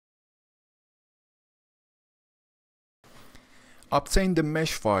Obtain the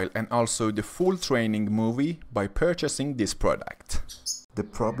mesh file and also the full training movie by purchasing this product. The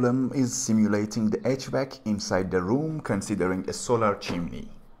problem is simulating the HVAC inside the room considering a solar chimney.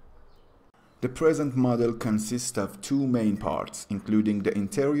 The present model consists of two main parts, including the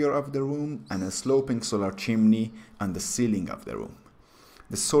interior of the room and a sloping solar chimney on the ceiling of the room.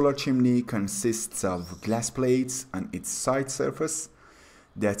 The solar chimney consists of glass plates on its side surface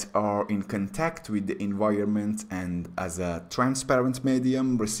that are in contact with the environment and as a transparent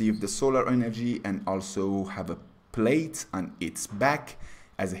medium receive the solar energy, and also have a plate on its back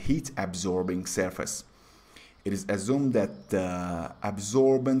as a heat absorbing surface. It is assumed that the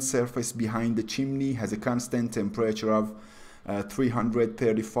absorbent surface behind the chimney has a constant temperature of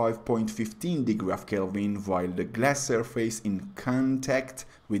 335.15 degrees of Kelvin, while the glass surface in contact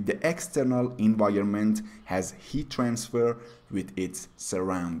with the external environment has heat transfer with its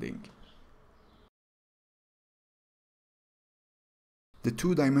surrounding. The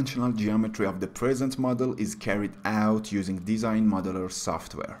two-dimensional geometry of the present model is carried out using Design Modeler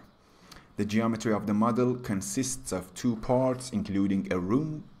software. The geometry of the model consists of two parts, including a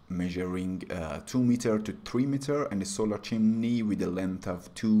room measuring 2 meter to 3 meter and a solar chimney with a length of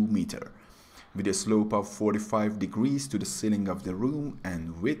 2 meter, with a slope of 45 degrees to the ceiling of the room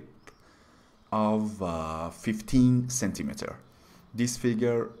and width of 15 centimeter. This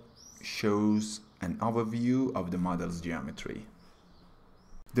figure shows an overview of the model's geometry.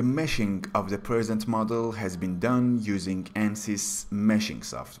 The meshing of the present model has been done using ANSYS meshing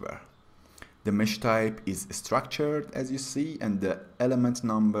software. The mesh type is structured, as you see, and the element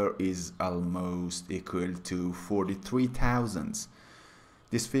number is almost equal to 43,000.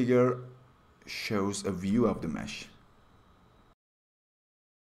 This figure shows a view of the mesh.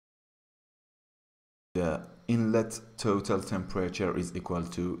 The inlet total temperature is equal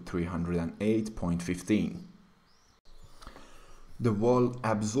to 308.15. The wall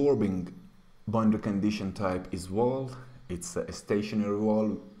absorbing boundary condition type is wall. It's a stationary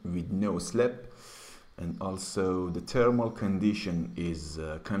wall with no slip, and also the thermal condition is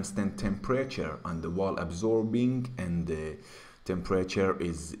constant temperature on the wall absorbing, and the temperature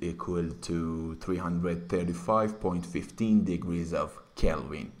is equal to 335.15 degrees of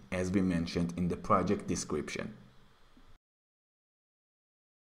Kelvin, as we mentioned in the project description.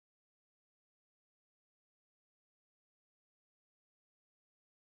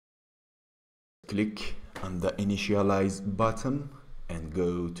 Click on the Initialize button and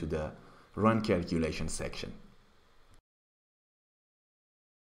go to the Run Calculation section.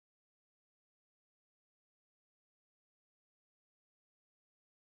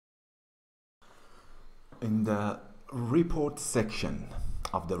 In the Report section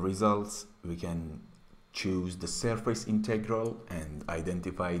of the results, we can choose the surface integral and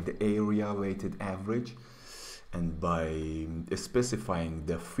identify the area weighted average, and by specifying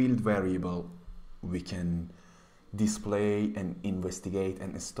the field variable we can display and investigate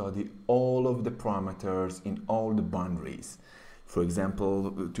and study all of the parameters in all the boundaries. For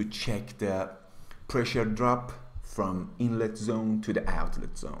example, to check the pressure drop from inlet zone to the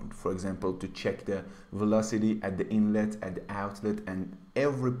outlet zone. For example, to check the velocity at the inlet, at the outlet, and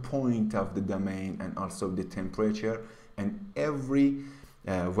every point of the domain, and also the temperature, and every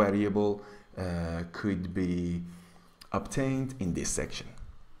variable could be obtained in this section.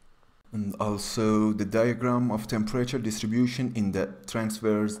 And also the diagram of temperature distribution in the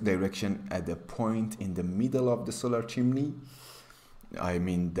transverse direction at the point in the middle of the solar chimney, I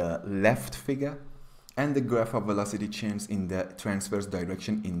mean the left figure, and the graph of velocity change in the transverse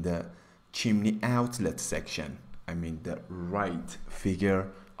direction in the chimney outlet section, I mean the right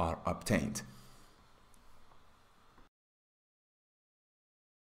figure, are obtained.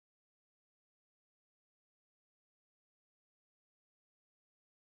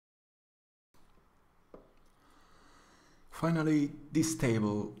 Finally, this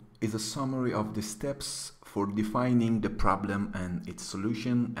table is a summary of the steps for defining the problem and its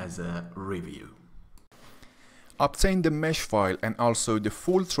solution as a review. Obtain the mesh file and also the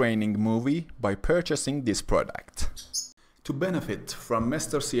full training movie by purchasing this product. To benefit from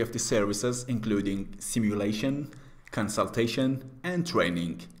MR-CFD services including simulation, consultation, and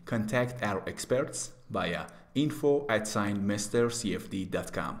training, contact our experts via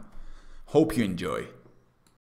info@mrcfd.com. Hope you enjoy.